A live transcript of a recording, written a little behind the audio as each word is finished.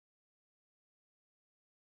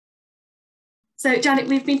So Janet,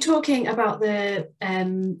 we've been talking about the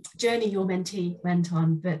journey your mentee went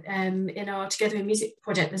on, but in our Together in Music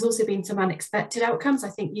project, there's also been some unexpected outcomes. I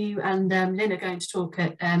think you and Lynn are going to talk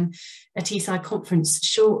at a Teesside conference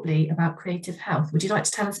shortly about creative health. Would you like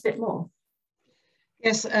to tell us a bit more?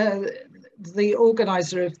 Yes, the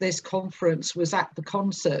organiser of this conference was at the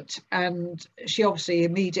concert, and she obviously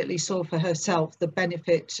immediately saw for herself the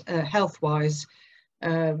benefit health-wise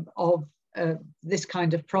of this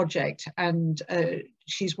kind of project, and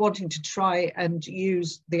she's wanting to try and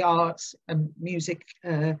use the arts and music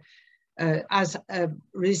as a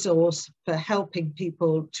resource for helping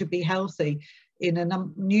people to be healthy in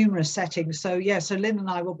numerous settings. So yeah, so Lynn and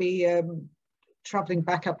I will be travelling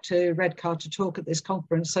back up to Redcar to talk at this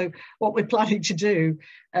conference. So what we're planning to do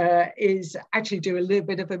is actually do a little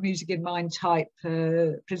bit of a music in mind type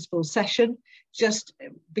principal session, just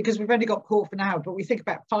because we've only got quarter of an hour, but we think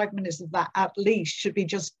about 5 minutes of that at least should be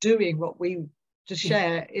just doing what we just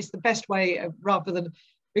share. Is the best way of, rather than,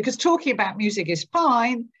 because talking about music is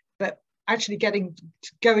fine, but actually going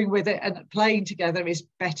with it and playing together is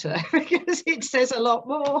better because it says a lot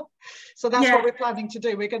more. So that's what we're planning to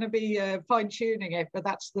do. We're going to be fine-tuning it, but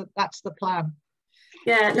that's the plan.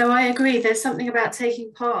 Yeah, no, I agree. There's something about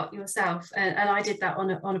taking part yourself, and I did that on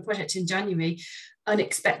a project in January.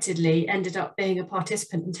 Unexpectedly ended up being a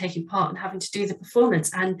participant and taking part and having to do the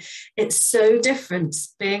performance, and it's so different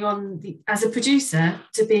being as a producer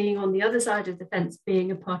to being on the other side of the fence,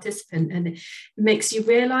 being a participant, and it makes you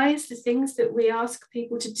realize the things that we ask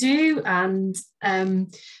people to do and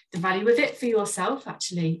the value of it for yourself,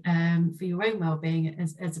 actually, for your own well-being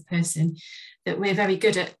as a person, that we're very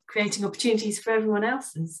good at creating opportunities for everyone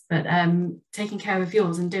else's, but taking care of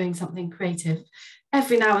yours and doing something creative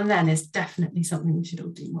every now and then is definitely something we should all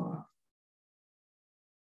do more of.